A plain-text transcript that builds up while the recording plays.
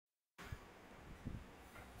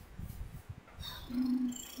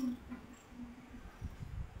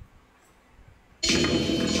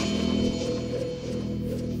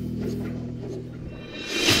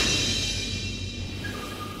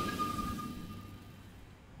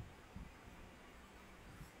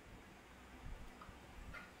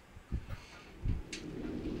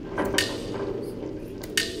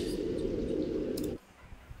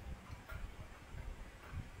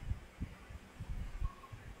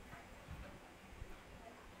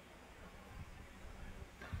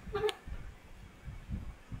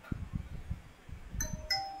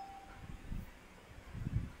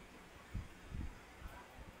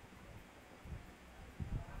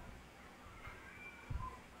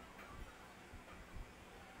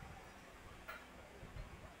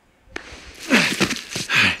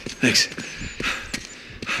Thanks.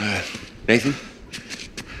 Nathan?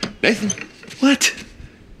 Nathan? What?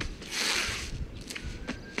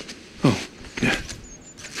 Oh, yeah.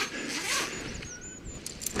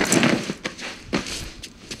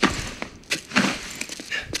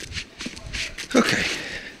 Okay.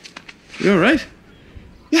 You all right?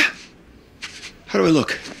 Yeah. How do I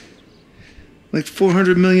look? Like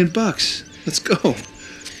 400 million bucks. Let's go. All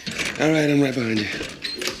right, I'm right behind you.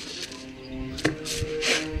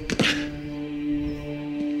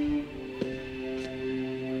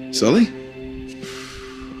 Sully?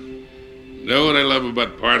 Know what I love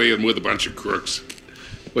about partying with a bunch of crooks?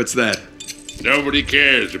 What's that? Nobody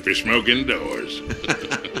cares if you smoke indoors.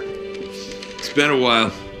 It's been a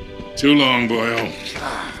while. Too long, boyo.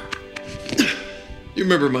 You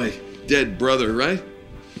remember my dead brother, right?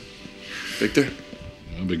 Victor?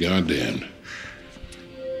 I'll be goddamned.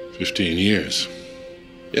 15 years.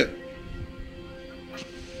 Yep.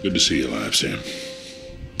 Good to see you alive, Sam.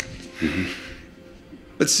 Mm-hmm.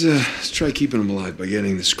 Let's try keeping him alive by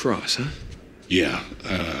getting this cross, huh? Yeah,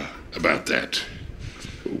 about that.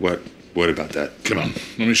 What about that? Come on,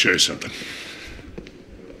 let me show you something.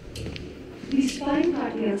 This fine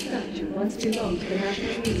party and structure once belonged to the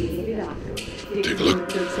National Museum of Iraq. Take a look.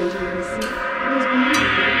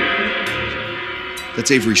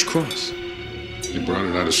 That's Avery's cross. They brought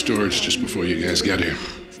it out of storage just before you guys got here.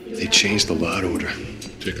 They changed the lot order.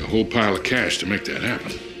 Take a whole pile of cash to make that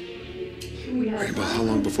happen. Right, well, how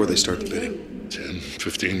long before they start the bidding? 10,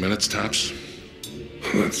 15 minutes tops.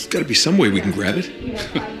 Well, there's got to be some way we can grab it.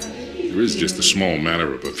 There is just a small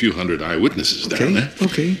matter of a few hundred eyewitnesses down there.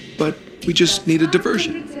 Okay, but we just need a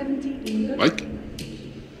diversion. Like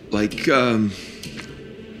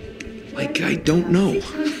I don't know.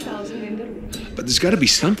 But there's got to be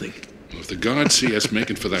something. Well, if the guards see us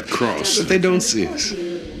making for that cross... But they don't see us.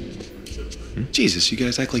 Jesus, you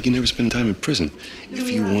guys act like you never spend time in prison.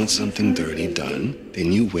 If you want something dirty done,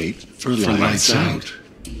 then you wait for lights out.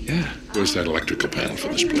 Yeah. Where's that electrical panel for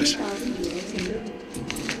this place?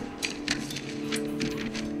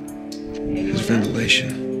 There's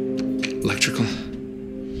ventilation. Electrical.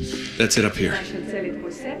 That's it up here.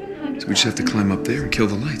 So we just have to climb up there and kill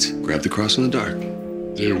the lights. Grab the cross in the dark.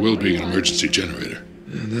 There will be an emergency generator.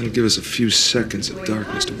 Yeah, that'll give us a few seconds of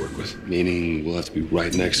darkness to work with. Meaning we'll have to be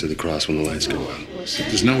right next to the cross when the lights go out.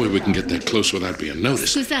 There's no way we can get that close without being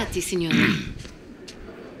noticed. Scusate, signora.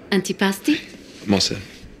 Antipasti? I'm all set.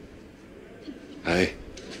 Hi.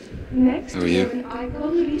 Next, How are you?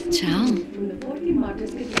 Ciao.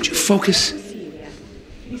 Would you focus?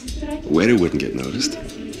 The waiter wouldn't get noticed.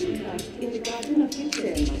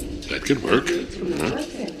 That could work. Huh?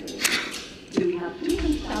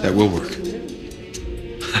 That will work.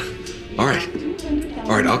 All right.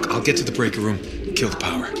 All right, I'll get to the breaker room and kill the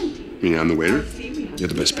power. You mean I'm the waiter? You're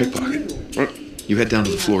the best pickpocket. What? You head down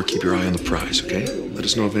to the floor, keep your eye on the prize, okay? Let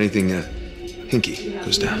us know if anything, hinky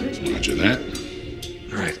goes down. Roger that.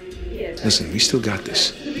 All right. Listen, we still got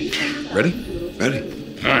this. Ready? Ready.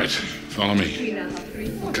 All right, follow me.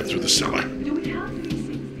 We'll cut through the cellar.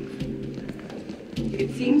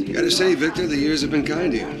 Gotta say, Victor, the years have been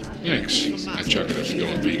kind to you. Thanks. I chuck it after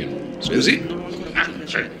going vegan. Scusi?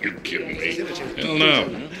 Are you kidding me? Hell no.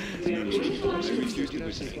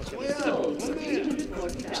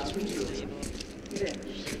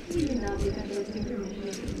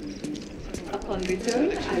 Upon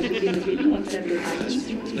return, I will begin the bidding on several items.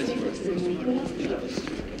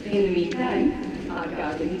 In the meantime, our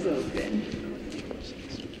garden is open.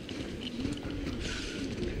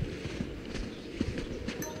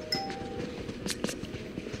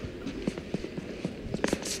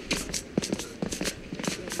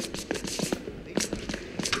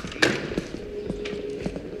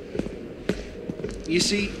 You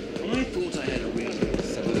see, I thought I had a real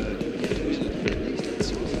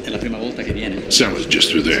È la prima volta che viene. Cellar's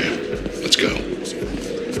just through there. Let's go.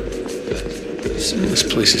 This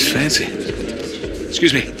place is fancy.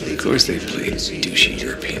 Excuse me. Of course they play douchey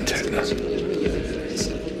European techno.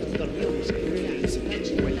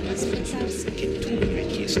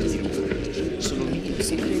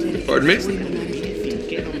 Pardon me?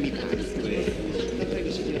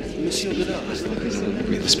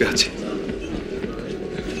 Mi dispiace.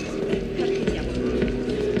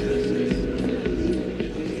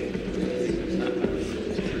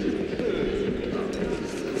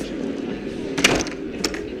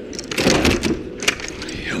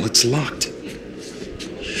 Hell, it's locked.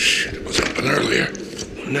 Shit, it was open earlier.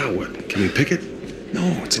 Now what? Can we pick it?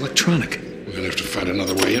 No, it's electronic. We're gonna have to find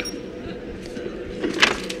another way in.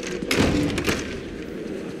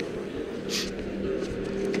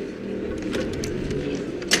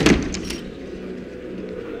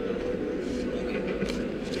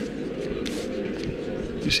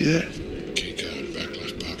 You see that? Key card, back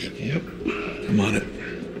left pocket. Yep. I'm on it.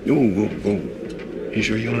 Whoa. You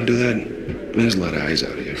sure you want to do that? I mean, there's a lot of eyes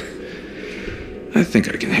out here. I think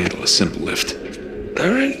I can handle a simple lift. All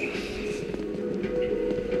right.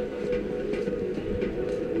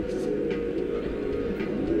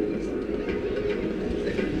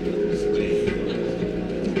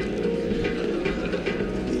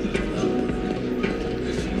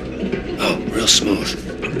 Oh, real smooth.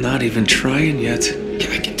 I'm not even trying yet.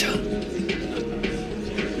 Yeah, I can tell.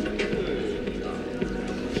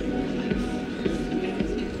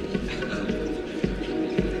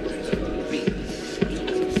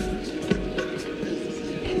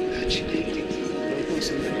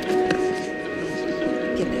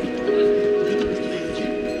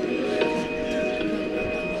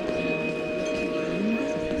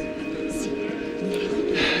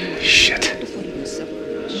 Shit.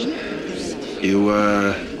 You,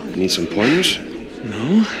 need some pointers?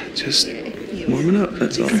 No, just warming up,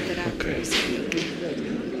 that's all. Okay.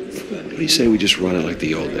 What do you say we just run it like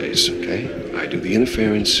the old days, okay? I do the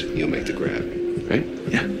interference, you make the grab, right?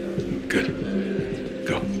 Yeah, good.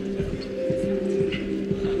 Go.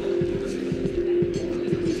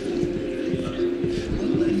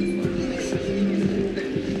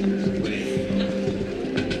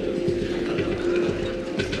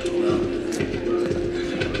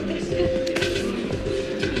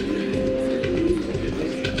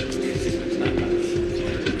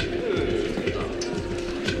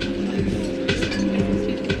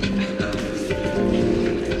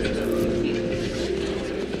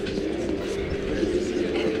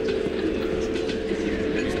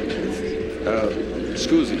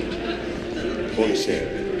 Scusi. Buonasera.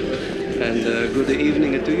 And good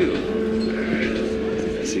evening to you.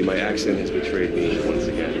 I see my accent has betrayed me once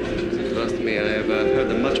again. Trust me, I have heard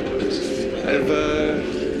much worse. I've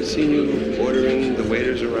seen you ordering the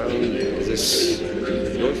waiters around. Is this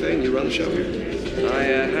your thing? You run the show here? I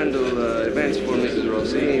handle events for Mrs.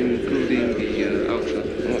 Rossi, including the outfit.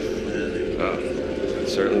 Oh, I'd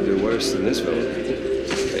certainly do worse than this fellow.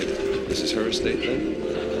 Hey, this is her estate then?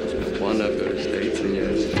 One of her estates,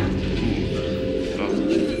 yes. Oh,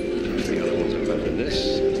 the other ones are better than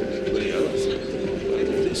this.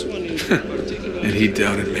 This one is particular. And he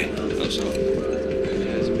doubted me. Oh, so? It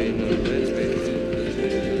has been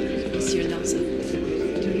renovated. Monsieur Lanza,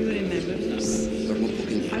 do you remember this?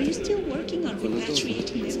 Are you still working on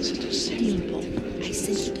repatriating this Steam⁴? I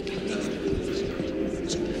sent you the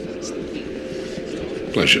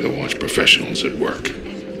Pleasure to watch professionals at work.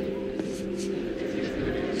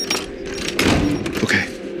 Okay.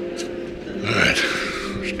 All right,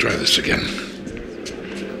 let's try this again.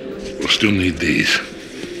 We'll still need these.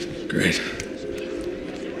 Great.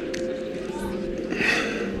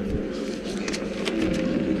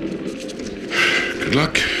 Good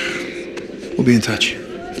luck. We'll be in touch.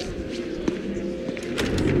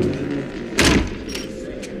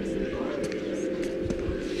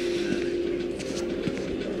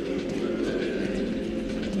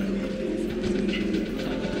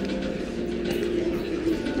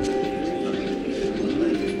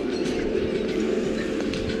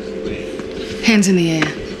 Hands in the air.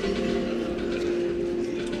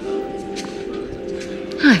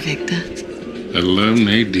 Hi, Victor. Hello,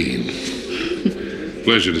 Nadine.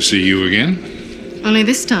 Pleasure to see you again. Only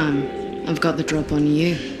this time, I've got the drop on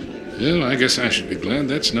you. Well, I guess I should be glad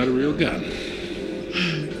that's not a real gun.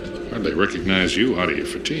 Hardly recognize you out of your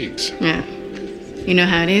fatigues. Yeah. You know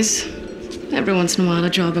how it is. Every once in a while, a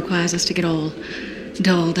job requires us to get all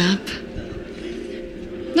dolled up.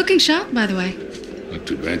 Looking sharp, by the way. Not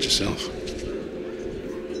too bad yourself.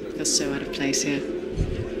 You're so out of place here.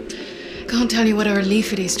 Can't tell you what a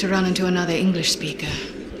relief it is to run into another English speaker.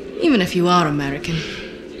 Even if you are American.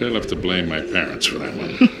 They'll have to blame my parents for that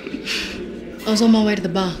one. I was on my way to the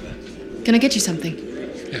bar. Can I get you something?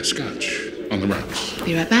 Yeah, scotch. On the rocks.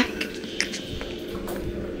 Be right back.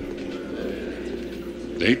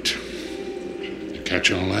 Date? Did you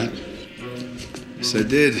catch all that? Yes, I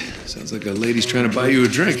did. Sounds like a lady's trying to buy you a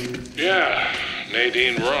drink. Yeah,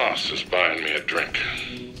 Nadine Ross is buying me a drink.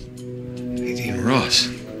 Nadine Ross?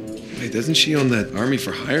 Wait, doesn't she own that Army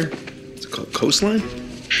for Hire? It's called Coastline?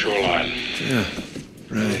 Shoreline. Yeah,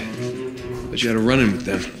 right. But you had a run-in with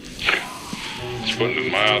them. It's putting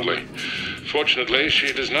it mildly. Fortunately,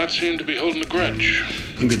 she does not seem to be holding a grudge.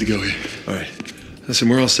 I'm good to go here. All right. Listen,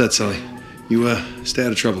 we're all set, Sully. You, stay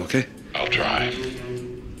out of trouble, okay? I'll try.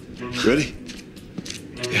 Ready?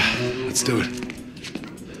 Yeah, let's do it.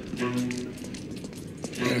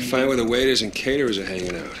 I gotta find where the waiters and caterers are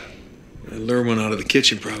hanging out. I lure one out of the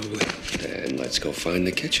kitchen, probably. And let's go find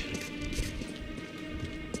the kitchen.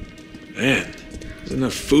 Man, there's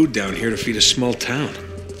enough food down here to feed a small town.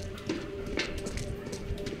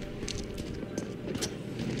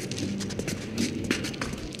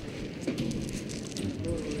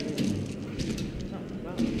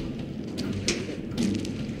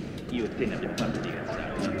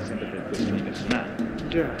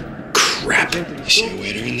 Crap. You see a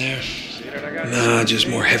waiter in there? Nah, just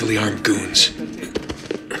more heavily armed goons.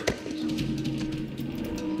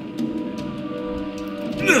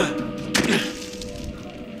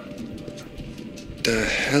 The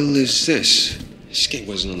hell is this? This gate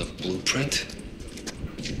wasn't on the blueprint.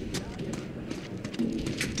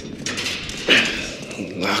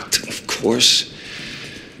 Locked, of course.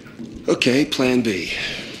 Okay, plan B.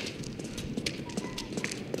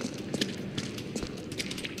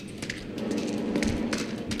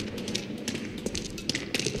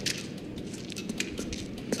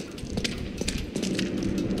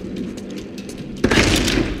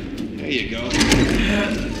 There you go.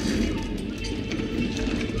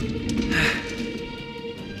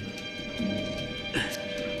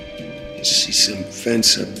 See some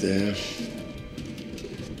fence up there.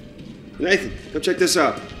 Nathan, come check this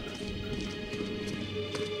out.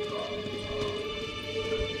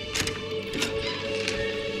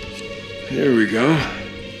 There we go.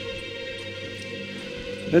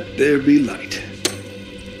 Let there be light.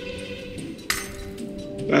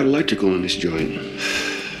 About electrical in this joint.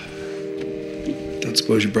 Don't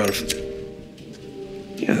suppose you brought a...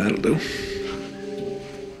 Yeah, that'll do.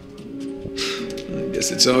 I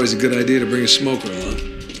guess it's always a good idea to bring a smoker along.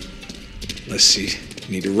 Unless you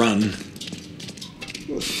need to run.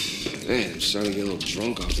 Oof. Man, I'm starting to get a little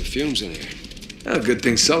drunk off the fumes in here. Oh, good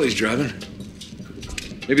thing Sully's driving.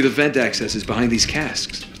 Maybe the vent access is behind these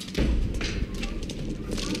casks.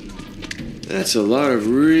 That's a lot of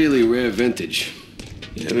really rare vintage.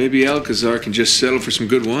 Yeah, maybe Alcazar can just settle for some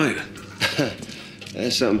good wine.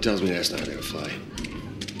 Something tells me that's not gonna fly.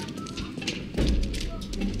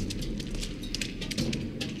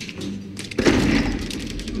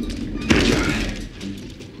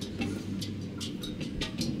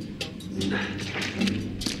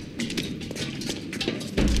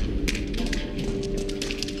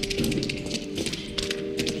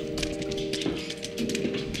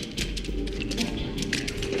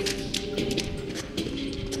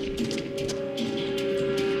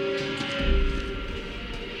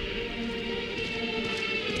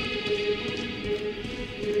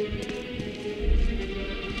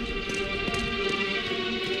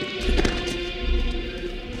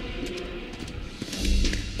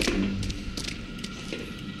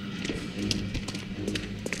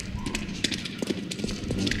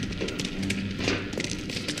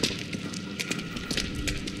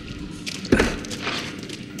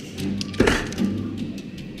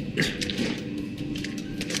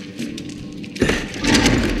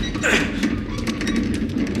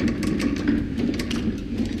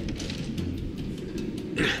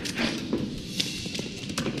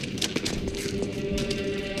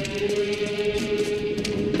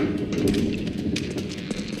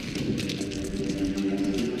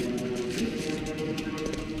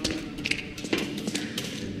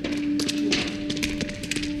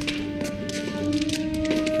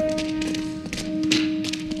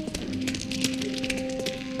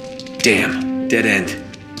 Damn, dead end.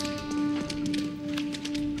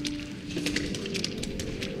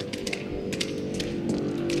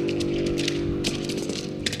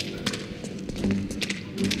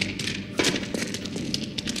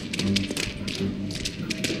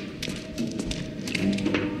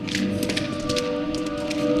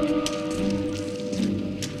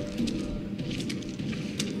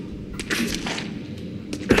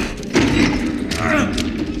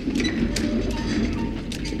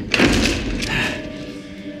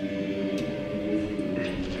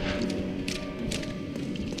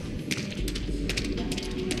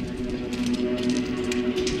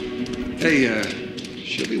 Hey,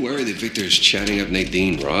 she'll be worried that Victor's chatting up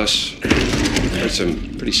Nadine Ross. Heard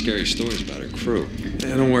some pretty scary stories about her crew.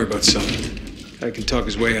 Yeah, don't worry about Sullivan. I can talk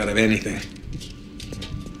his way out of anything.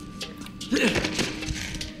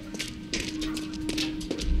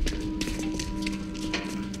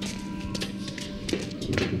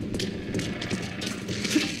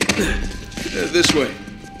 This way.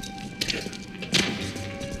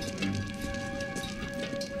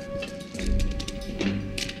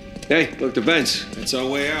 Hey, look, the vents. That's our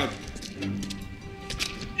way out.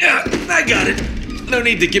 Yeah, I got it. No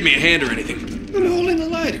need to give me a hand or anything. I'm holding the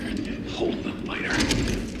lighter. Hold the lighter.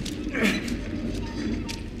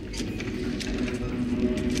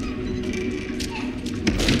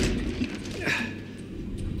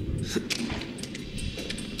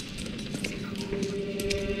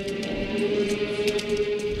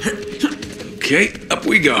 Okay, up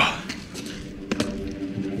we go.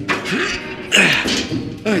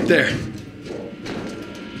 Right there.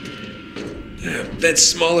 Yeah, that's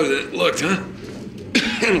smaller than it looked, huh?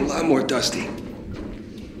 And a lot more dusty.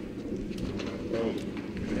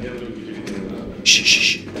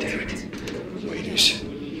 Shh. Damn it. Waiters.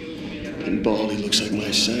 And Baldy looks like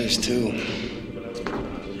my size, too.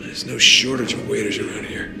 There's no shortage of waiters around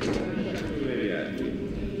here.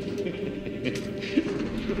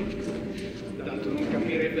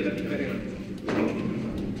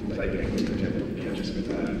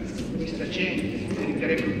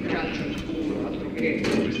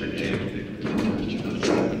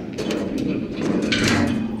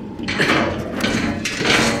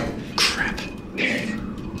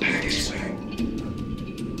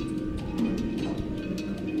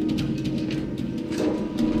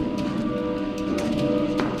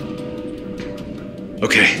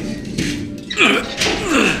 Okay.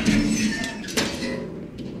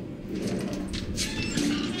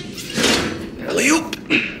 Alley-oop.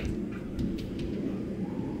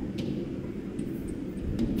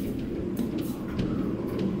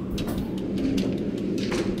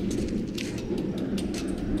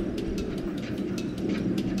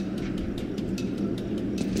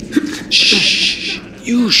 Shh.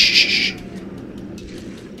 You shh.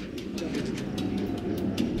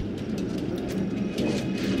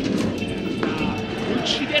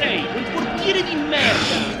 Ucciderei quel portiere di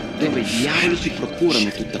merda! Dove diavolo si procurano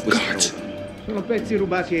tutta questa roba? Sono pezzi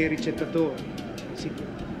rubati ai ricettatori. Sicuro.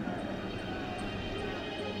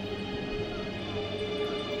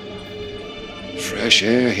 Fresh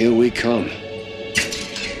air, here we come.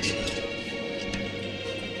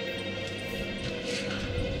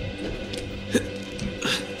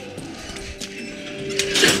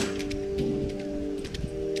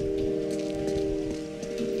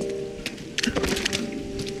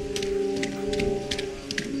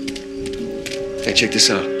 Hey, check this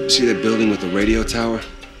out. See that building with the radio tower?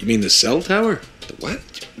 You mean the cell tower? The what?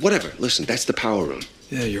 Whatever. Listen, that's the power room.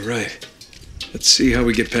 Yeah, you're right. Let's see how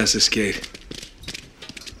we get past this gate.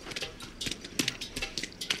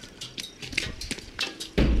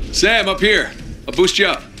 Sam, up here. I'll boost you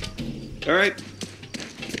up. All right.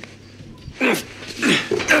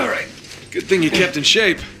 All right. Good thing you kept in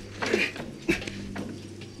shape.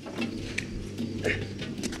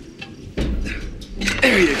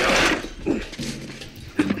 There you go.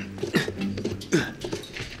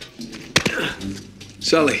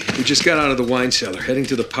 Sully, we just got out of the wine cellar, heading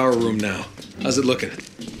to the power room now. How's it looking?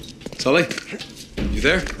 Sully? You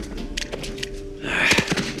there?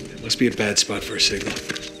 It must be a bad spot for a signal.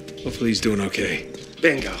 Hopefully he's doing okay.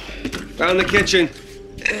 Bingo. Found the kitchen.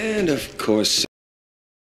 And, of course...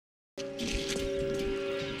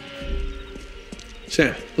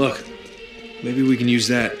 Sam, look. Maybe we can use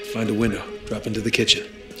that, find a window, drop into the kitchen.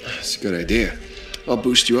 That's a good idea. I'll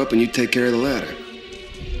boost you up and you take care of the ladder.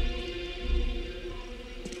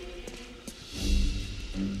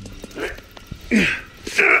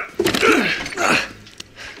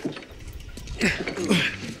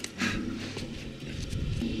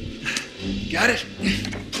 Got it?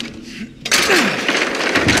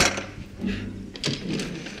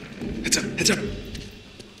 Heads up.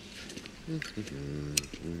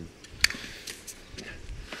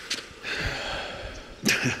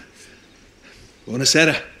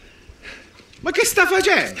 Buonasera. Ma che sta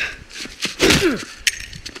facendo?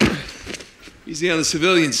 Easy on the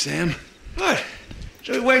civilians, Sam. What?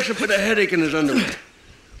 So he wakes up with a headache in his underwear.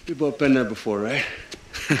 We've both been there before, right?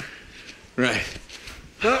 Right.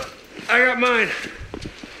 Well, I got mine.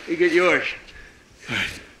 You get yours. All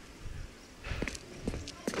right.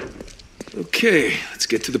 Okay, let's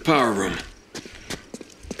get to the power room.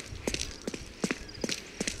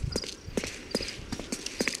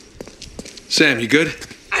 Sam, you good?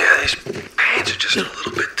 Yeah, these pants are just a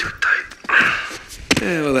little bit too tight.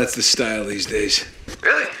 Yeah, well, that's the style these days.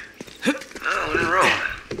 Really? No, we're in Rome.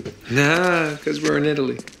 Nah, because we're in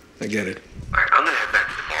Italy. I get it. All right, I'm gonna head back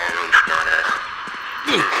to the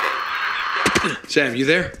ballroom. Sam, you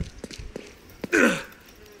there?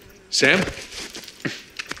 Sam?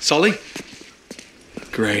 Sully?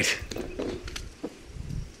 Great.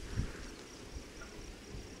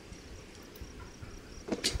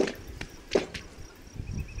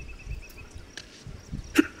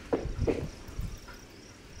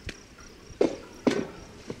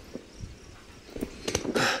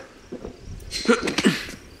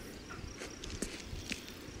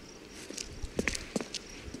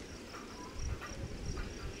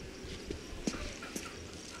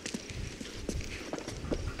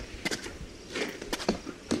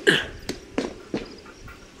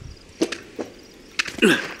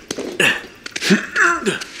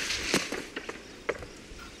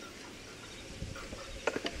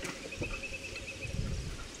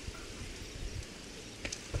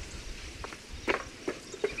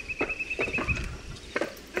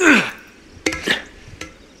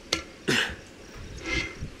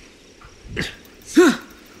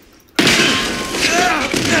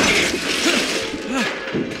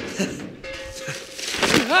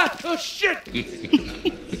 Oh, shit!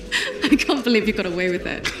 I can't believe you got away with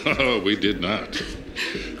that. Oh, we did not.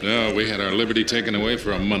 No, we had our liberty taken away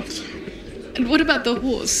for a month. And what about the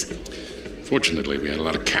horse? Fortunately, we had a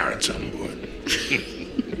lot of carrots on board.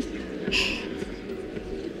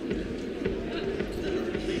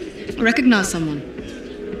 Recognize someone?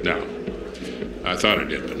 No. I thought I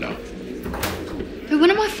did, but no. Hey, when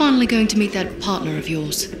am I finally going to meet that partner of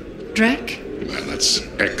yours? Drake? Well, that's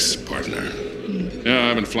ex-partner. Yeah,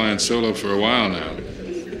 I've been flying solo for a while now.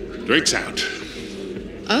 Drake's out.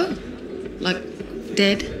 Oh, like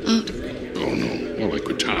dead out? Oh, no, more like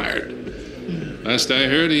retired. Last I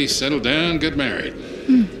heard, he settled down, got married.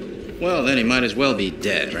 Well, then he might as well be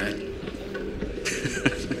dead, right?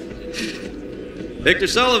 Victor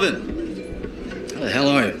Sullivan! How the hell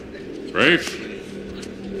are you?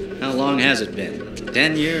 Rafe? How long has it been?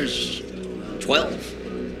 10 years? 12?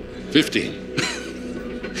 15.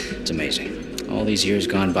 It's amazing. All these years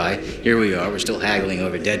gone by, here we are, we're still haggling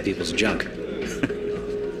over dead people's junk.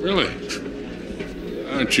 Really?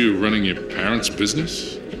 Aren't you running your parents'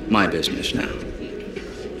 business? My business now.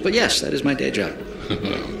 But yes, that is my day job.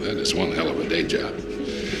 That is one hell of a day job.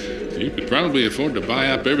 You could probably afford to buy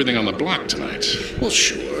up everything on the block tonight. Well,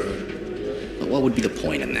 sure. But what would be the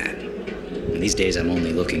point in that? And these days, I'm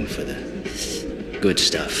only looking for the good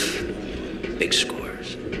stuff. Big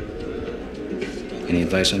scores. Any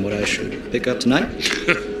advice on what I should pick up tonight?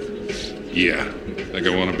 Yeah, I think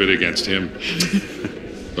I want to bid against him.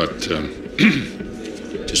 But,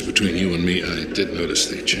 just between you and me, I did notice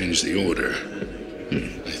they changed the order.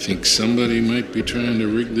 I think somebody might be trying to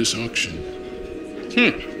rig this auction.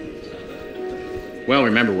 Well,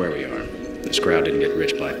 remember where we are. This crowd didn't get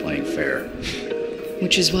rich by playing fair.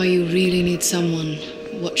 Which is why you really need someone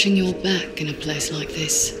watching your back in a place like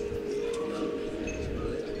this.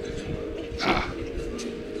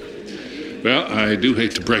 Well, I do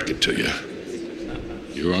hate to break it to you.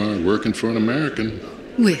 You are working for an American.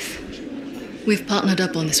 We've partnered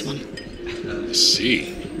up on this one. I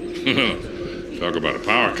see. Talk about a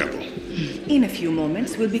power couple. In a few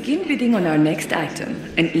moments, we'll begin bidding on our next item,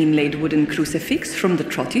 an inlaid wooden crucifix from the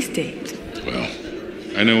Trott estate. Well,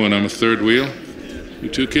 I know when I'm a third wheel. You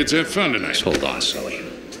two kids have fun tonight. Just hold on, Sully.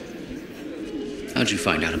 How'd you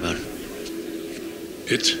find out about it?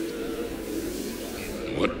 It?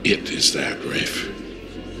 What it is that, Rafe?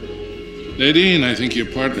 Nadine, I think your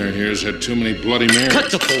partner here has had too many Bloody Marys.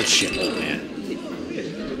 Cut the bullshit, old man.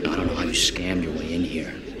 Now, I don't know how you scammed your way in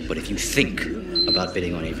here, but if you think about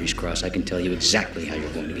bidding on Avery's Cross, I can tell you exactly how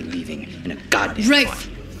you're going to be leaving in a goddamn Rafe!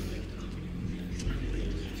 fun.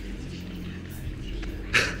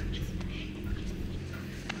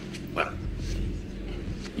 Well,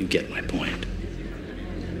 you get my point.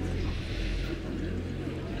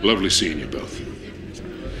 Lovely seeing you both.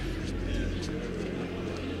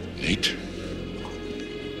 Nate?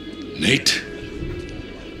 Nate?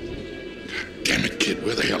 God damn it, kid,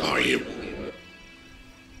 where the hell are you?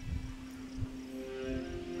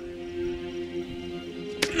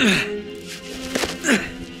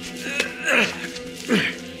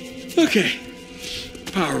 Okay.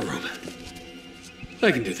 Power room.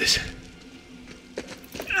 I can do this.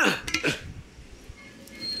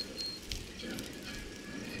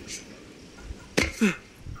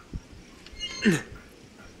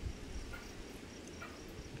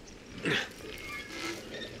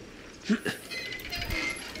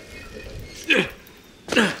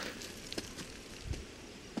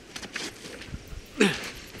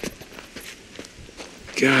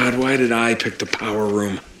 Why did I pick the power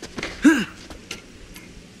room?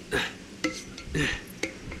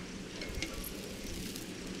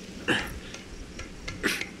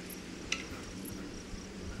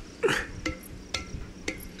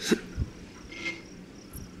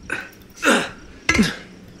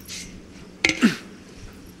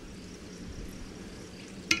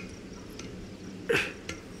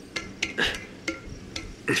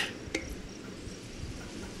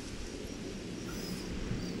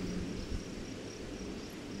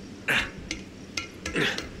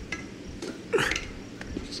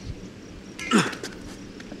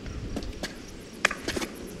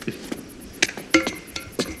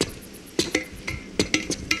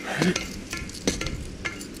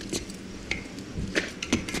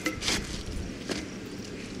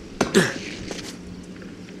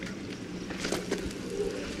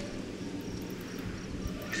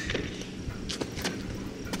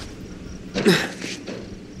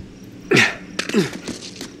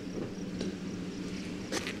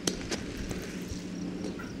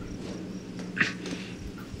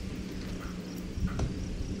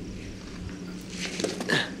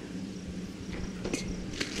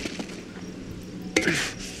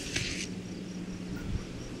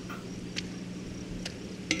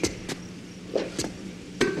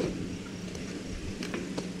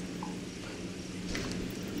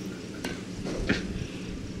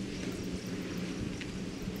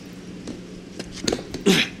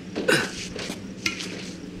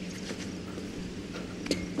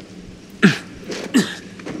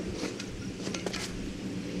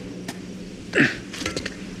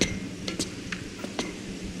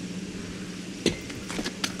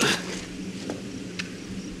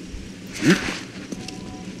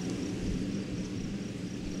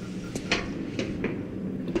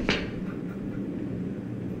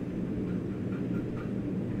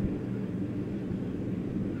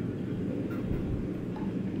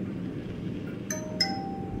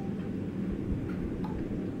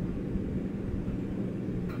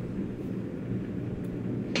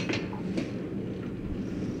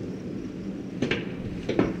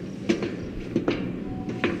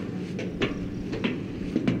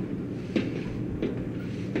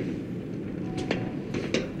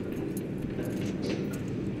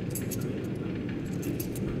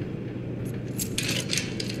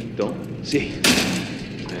 Sì.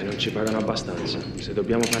 Non ci pagano abbastanza. Se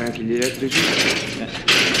dobbiamo fare anche gli elettrici...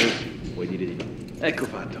 Vuoi dire di no? Ecco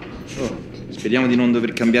fatto. Oh, speriamo di non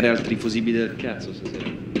dover cambiare altri fusibili del cazzo stasera.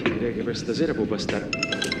 Direi che per stasera può bastare.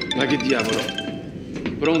 Ma che diavolo?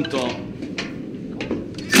 Pronto?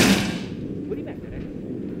 Vuoi rimettere?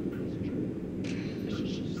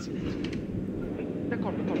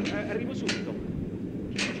 D'accordo, arrivo subito.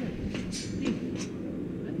 Sì,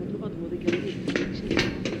 hanno trovato uno dei carabinieri.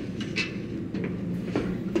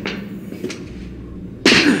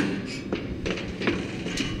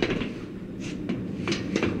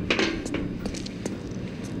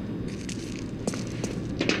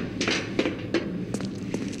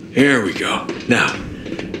 Here we go. Now,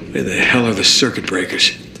 where the hell are the circuit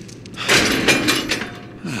breakers?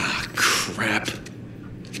 Ah, crap.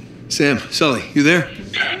 Sam, Sully, you there?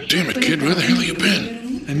 God damn it, kid, where the hell have you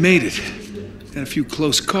been? I made it. Had a few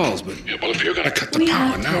close calls, but... Yeah, well, if you're gonna cut the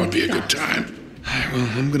power now, would be a good time. Well,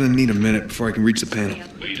 I'm gonna need a minute before I can reach the panel.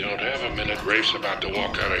 We don't have a minute. Rafe's about to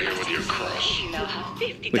walk out of here with your cross.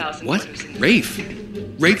 Wait, what? Rafe?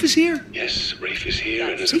 Rafe is here? Yes, Rafe is here,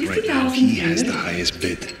 and as of right now, he has the highest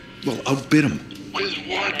bid. Well, outbid him. With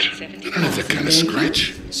what? Another kind of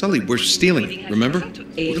scratch? Sully, we're stealing, remember? What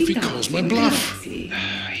if he calls my bluff? He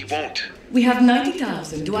won't. We have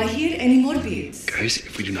 90,000. Do I hear any more bids? Guys,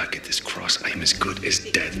 if we do not get this cross, I am as good as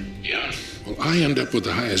dead. Yeah. Well, I end up with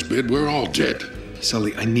the highest bid. We're all dead.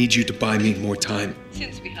 Sully, I need you to buy me more time.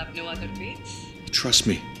 Since we have no other bids. Trust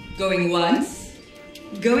me. Going once.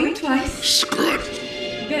 Going twice. Screw it.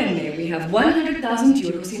 Bene, we have 100,000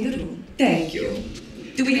 euros in the room. Thank you.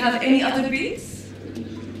 Do we have any other bids?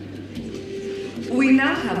 We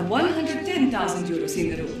now have 110,000 euros in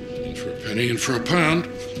the room. For a penny and for a pound.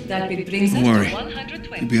 That bid brings Don't us worry. to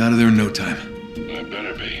 120. You'll be out of there in no time. I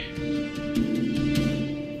better be.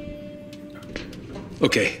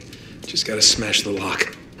 Okay, just gotta smash the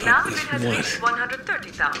lock. Now But bid has what? reached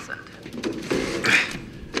 130,000.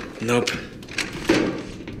 Nope.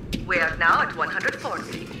 We are now at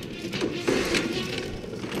 140.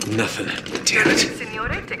 Nothing. Damn it.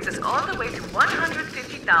 Signore takes us all the way to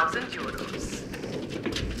 150,000 euros.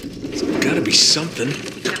 There's gotta be something.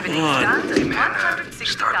 Come on. Hey man,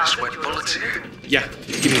 starting to sweat bullets here. Yeah,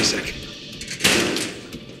 give me a sec.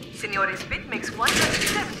 Signore's bid makes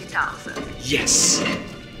 170,000. Yes.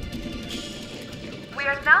 We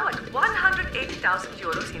are now at 180,000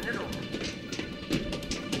 euros in the room.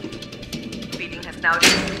 Bidding has now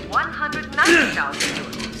reached 190,000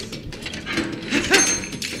 euros.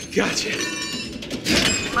 Gotcha.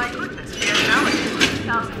 My goodness, we are now at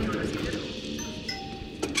 200,000 euros in the room.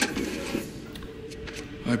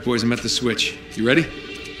 All right, boys, I'm at the switch. You ready?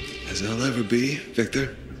 As I'll ever be,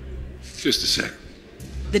 Victor. Just a sec.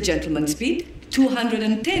 The gentleman's bid,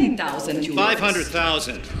 210,000 euros.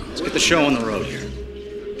 500,000. Let's get the show on the road here.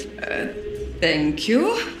 Thank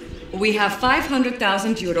you. We have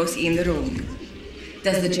 500,000 euros in the room.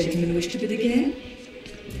 Does the gentleman wish to bid again?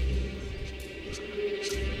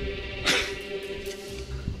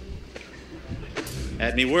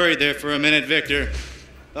 Had me worried there for a minute, Victor.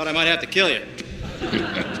 Thought I might have to kill you.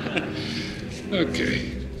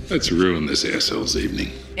 Okay, let's ruin this asshole's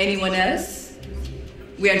evening. Anyone else?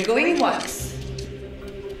 We are going once.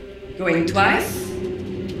 Going twice?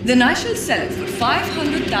 Then I shall sell it for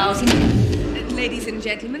 500,000. Ladies and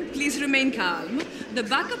gentlemen, please remain calm. The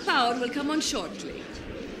backup power will come on shortly.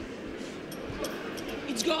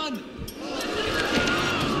 It's gone!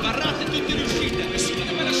 Sbarrate tutte le uscite! Nessuno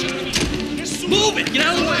deve lasciare via! Nessuno! Move it! Get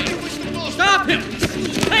out of the way! Stop him!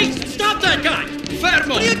 Hey! Stop that guy!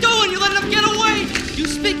 Fermo! What are you doing? You letting him get away! You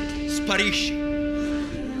speak... Sparisci.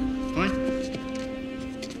 Fine.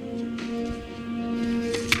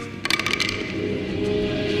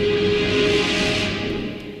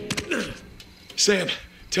 Sam,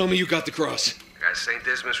 tell me you got the cross. Got St.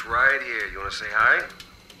 Dismas right here. You want to say hi?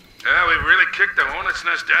 Yeah, we really kicked the hornet's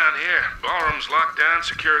nest down here. Ballroom's locked down,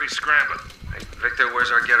 security scrambling. Hey, Victor, where's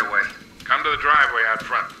our getaway? Come to the driveway out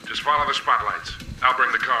front. Just follow the spotlights. I'll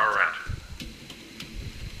bring the car around.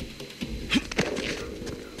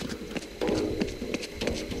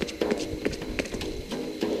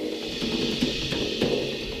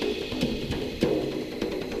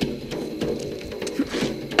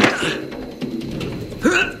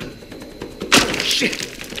 Shit!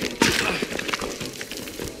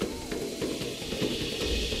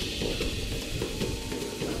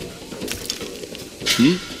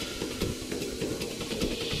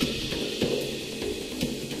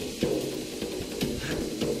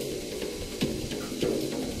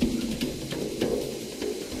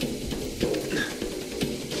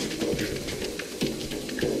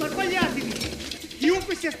 Sbaragliatevi!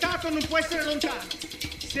 Chiunque sia stato non può essere lontano.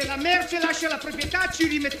 Se la merce lascia la proprietà ci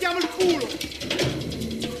rimettiamo il culo!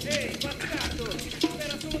 Ehi, bastardo!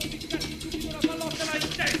 Spera solo di piccarti subito una pallottola in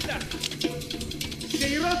testa! Se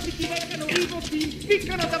i rossi ti leccano vivo ti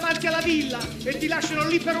impiccano davanti alla villa e ti lasciano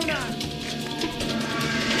lì per un anno!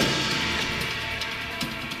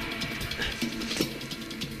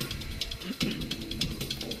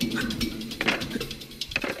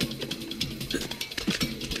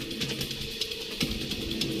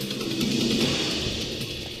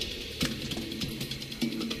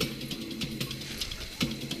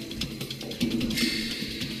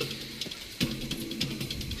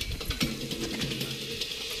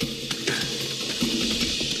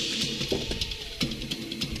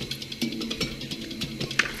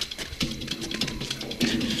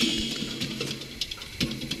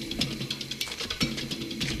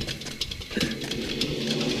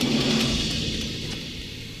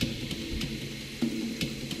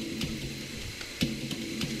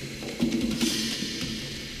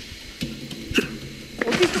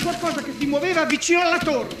 Qualcosa che si muoveva vicino alla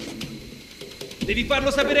torre. Devi farlo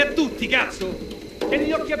sapere a tutti, cazzo! Tieni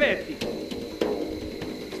gli occhi aperti!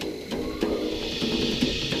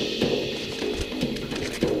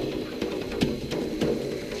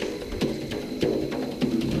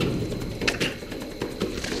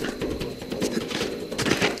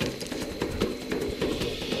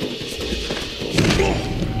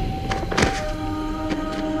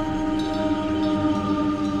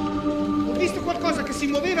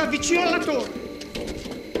 Vicino alla torre.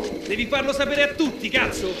 Devi farlo sapere a tutti,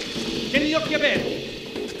 cazzo! Tieni gli occhi aperti!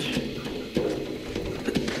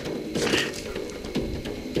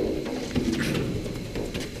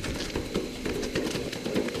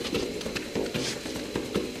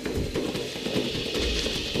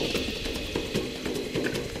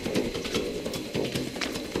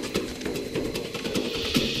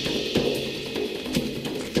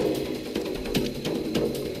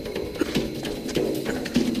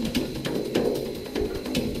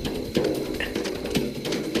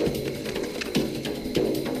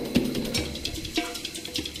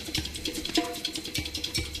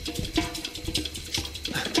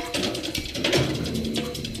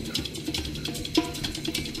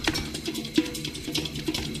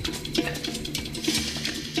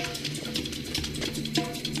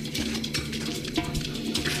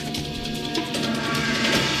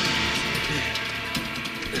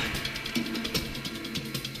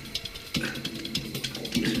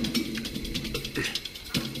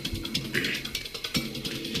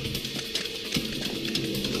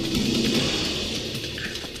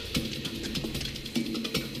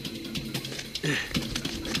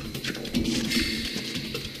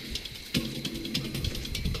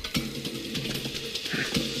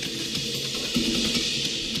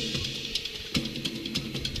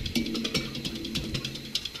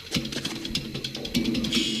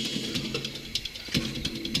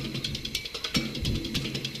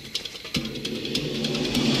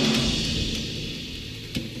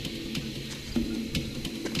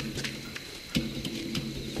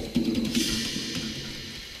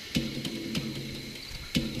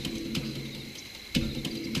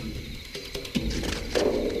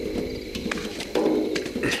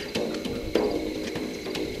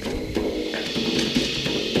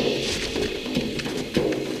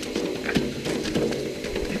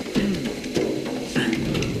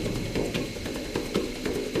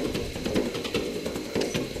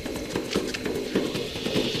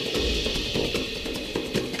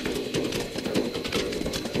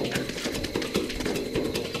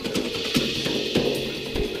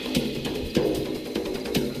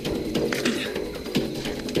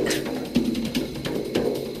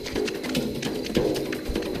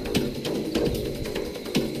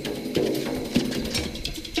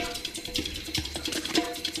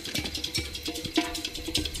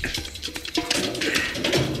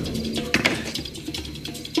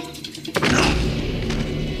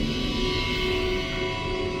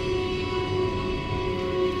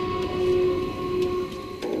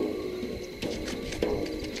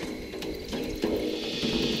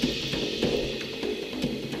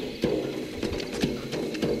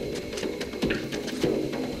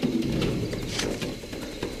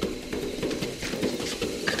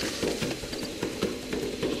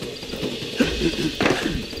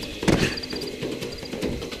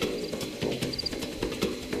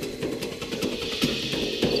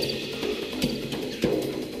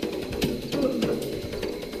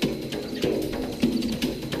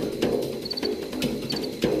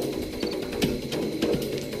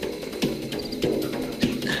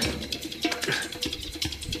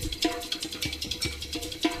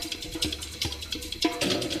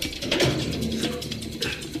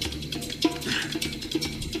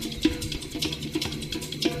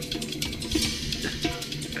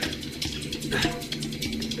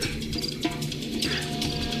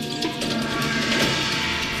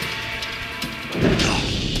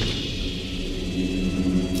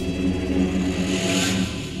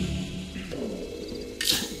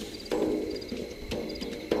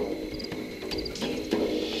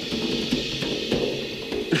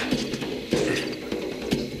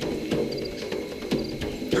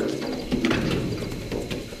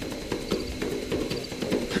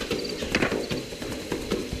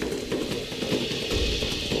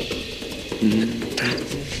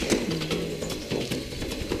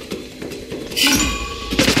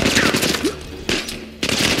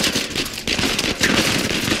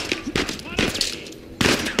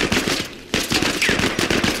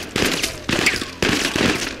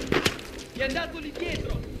 È andato lì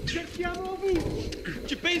dietro! Cerchiamo ovunque!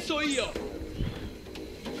 Ci penso io!